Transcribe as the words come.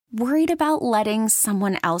Worried about letting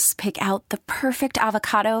someone else pick out the perfect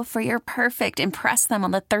avocado for your perfect impress them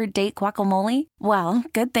on the third date guacamole? Well,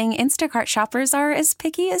 good thing Instacart shoppers are as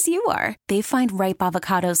picky as you are. They find ripe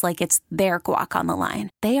avocados like it's their guac on the line.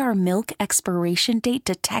 They are milk expiration date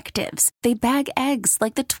detectives. They bag eggs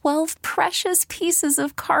like the 12 precious pieces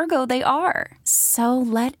of cargo they are. So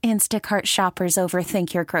let Instacart shoppers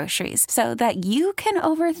overthink your groceries so that you can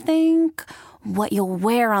overthink what you'll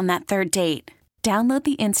wear on that third date. Download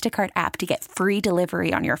the Instacart app to get free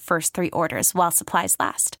delivery on your first 3 orders while supplies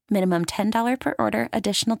last. Minimum $10 per order.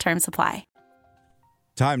 Additional terms apply.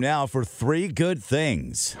 Time now for 3 good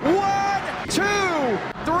things. 1, 2, 3.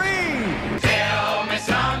 Tell me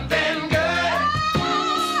something good.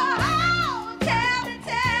 Oh, tell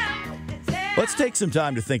me. Let's take some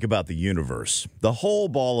time to think about the universe, the whole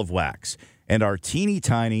ball of wax, and our teeny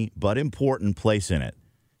tiny but important place in it.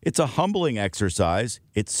 It's a humbling exercise,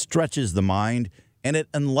 it stretches the mind, and it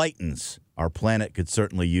enlightens. Our planet could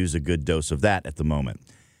certainly use a good dose of that at the moment.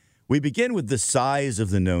 We begin with the size of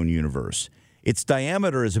the known universe. Its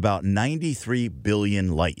diameter is about 93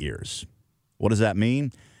 billion light years. What does that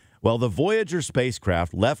mean? Well, the Voyager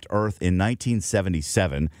spacecraft left Earth in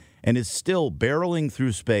 1977 and is still barreling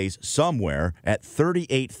through space somewhere at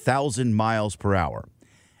 38,000 miles per hour.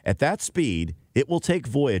 At that speed, it will take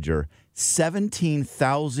Voyager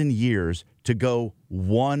 17,000 years to go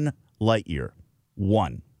 1 light year.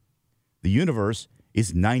 1. The universe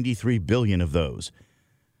is 93 billion of those.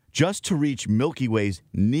 Just to reach Milky Way's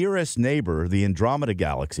nearest neighbor, the Andromeda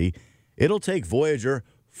Galaxy, it'll take Voyager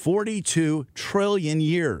 42 trillion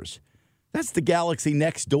years. That's the galaxy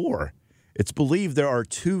next door. It's believed there are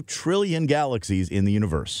 2 trillion galaxies in the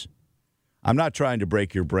universe. I'm not trying to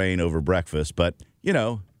break your brain over breakfast, but,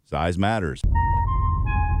 size matters.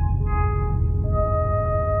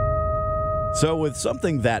 So with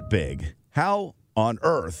something that big, how on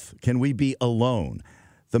earth can we be alone?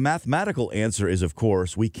 The mathematical answer is, of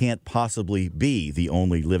course, we can't possibly be the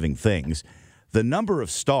only living things. The number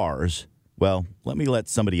of stars, well, let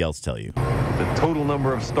somebody else tell you. The total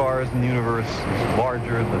number of stars in the universe is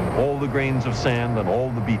larger than all the grains of sand on all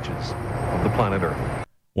the beaches of the planet Earth.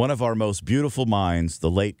 One of our most beautiful minds,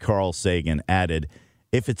 the late Carl Sagan, added,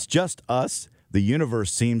 "If it's just us, the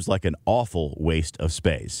universe seems like an awful waste of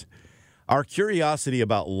space." Our curiosity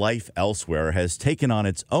about life elsewhere has taken on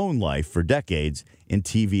its own life for decades in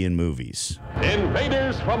TV and movies.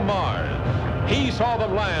 Invaders from Mars. He saw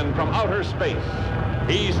them land from outer space.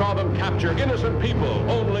 He saw them capture innocent people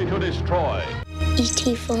only to destroy.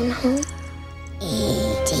 E.T. phone home?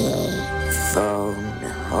 E.T. phone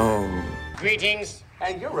home. Greetings.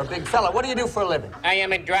 And you're a big fella. What do you do for a living? I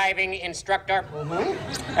am a driving instructor.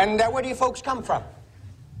 Mm-hmm. And where do you folks come from?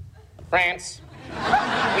 France.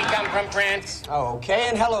 We come from France. Oh, okay.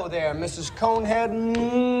 And hello there, Mrs. Conehead.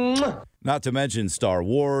 Mwah. Not to mention Star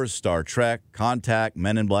Wars, Star Trek, Contact,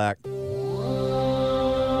 Men in Black.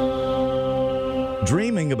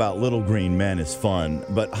 Dreaming about little green men is fun,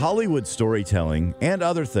 but Hollywood storytelling and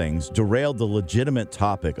other things derailed the legitimate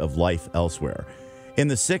topic of life elsewhere. In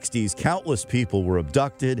the 60s, countless people were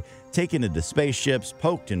abducted, taken into spaceships,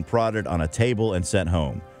 poked and prodded on a table, and sent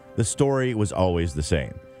home. The story was always the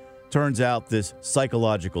same. Turns out this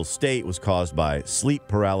psychological state was caused by sleep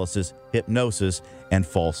paralysis, hypnosis, and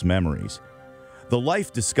false memories. The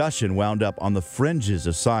life discussion wound up on the fringes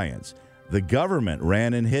of science. The government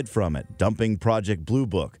ran and hid from it, dumping Project Blue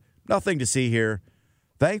Book. Nothing to see here.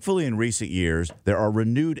 Thankfully, in recent years, there are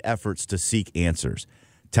renewed efforts to seek answers.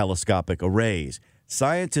 Telescopic arrays,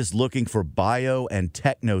 scientists looking for bio and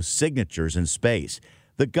techno signatures in space.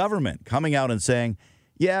 The government coming out and saying,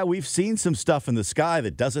 "Yeah, we've seen some stuff in the sky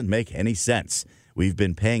that doesn't make any sense. We've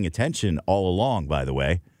been paying attention all along, by the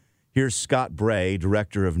way." Here's Scott Bray,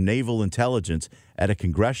 Director of Naval Intelligence, at a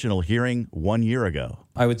congressional hearing 1 year ago.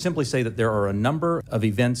 I would simply say that there are a number of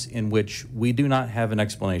events in which we do not have an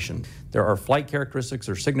explanation. There are flight characteristics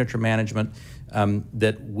or signature management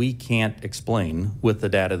that we can't explain with the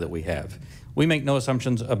data that we have. We make no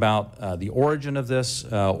assumptions about the origin of this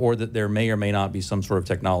or that there may or may not be some sort of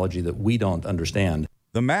technology that we don't understand.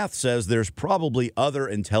 The math says there's probably other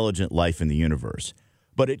intelligent life in the universe,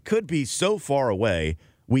 but it could be so far away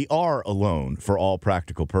we are alone for all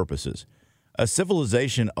practical purposes. A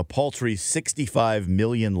civilization a paltry 65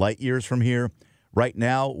 million light years from here right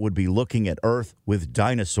now would be looking at Earth with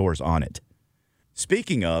dinosaurs on it.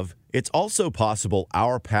 Speaking of, it's also possible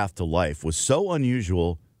our path to life was so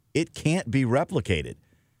unusual it can't be replicated.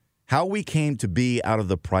 How we came to be out of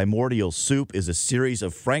the primordial soup is a series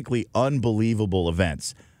of frankly unbelievable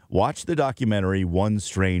events. Watch the documentary One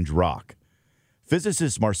Strange Rock.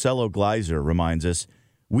 Physicist Marcelo Gleiser reminds us,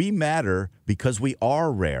 We matter because we are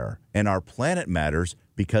rare, and our planet matters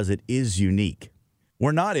because it is unique.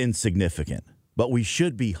 We're not insignificant, but we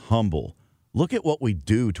should be humble. Look at what we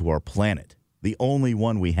do to our planet, the only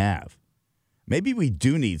one we have. Maybe we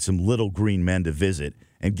do need some little green men to visit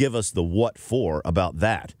and give us the what for about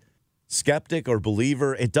that. Skeptic or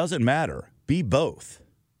believer, it doesn't matter. Be both.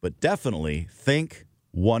 But definitely think,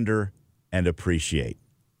 wonder, and appreciate.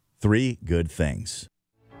 3 good things.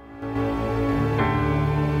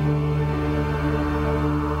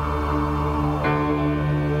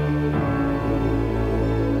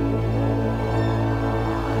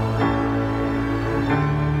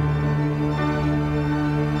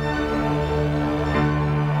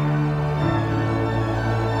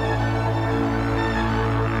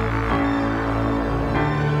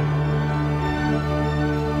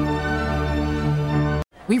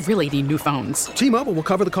 We really need new phones. T-Mobile will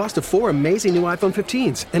cover the cost of 4 amazing new iPhone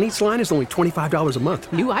 15s, and each line is only $25 a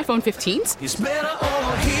month. New iPhone 15s? It's better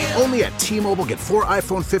over here. Only at T-Mobile, get 4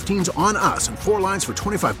 iPhone 15s on us and 4 lines for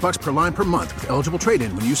 $25 per line per month with eligible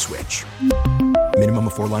trade-in when you switch. Minimum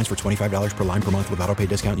of 4 lines for $25 per line per month with autopay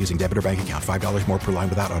discount using debit or bank account. $5 more per line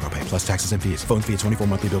without autopay, plus taxes and fees. Phone fee at 24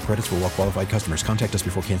 monthly bill credits for well-qualified customers. Contact us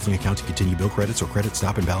before canceling account to continue bill credits or credit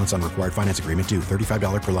stop and balance on required finance agreement due.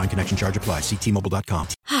 $35 per line connection charge applies. See T-Mobile.com.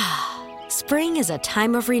 Spring is a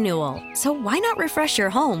time of renewal, so why not refresh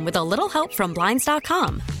your home with a little help from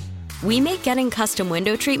Blinds.com? We make getting custom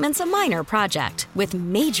window treatments a minor project with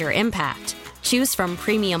major impact. Choose from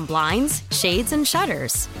premium blinds, shades, and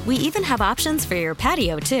shutters. We even have options for your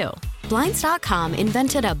patio, too. Blinds.com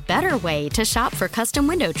invented a better way to shop for custom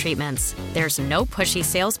window treatments. There's no pushy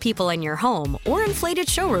salespeople in your home or inflated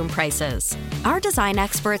showroom prices. Our design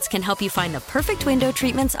experts can help you find the perfect window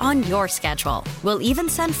treatments on your schedule. We'll even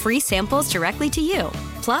send free samples directly to you.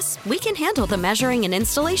 Plus, we can handle the measuring and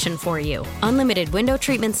installation for you. Unlimited window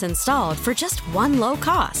treatments installed for just one low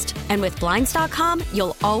cost. And with Blinds.com,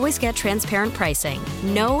 you'll always get transparent pricing.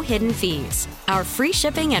 No hidden fees. Our free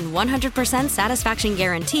shipping and 100% satisfaction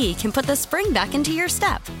guarantee can put the spring back into your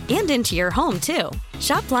step and into your home, too.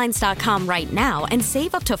 Shop Blinds.com right now and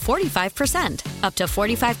save up to 45%. Up to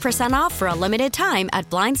 45% off for a limited time at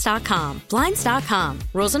Blinds.com. Blinds.com.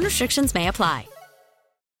 Rules and restrictions may apply.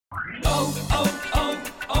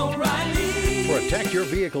 O'Reilly. Protect your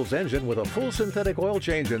vehicle's engine with a full synthetic oil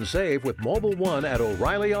change and save with Mobile One at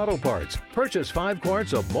O'Reilly Auto Parts. Purchase 5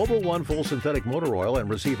 quarts of Mobile One full synthetic motor oil and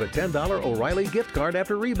receive a $10 O'Reilly gift card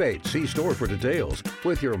after rebate. See store for details.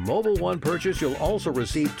 With your Mobile One purchase, you'll also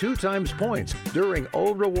receive 2 times points during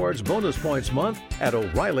O Rewards Bonus Points Month at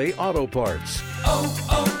O'Reilly Auto Parts.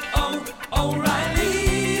 O'Reilly.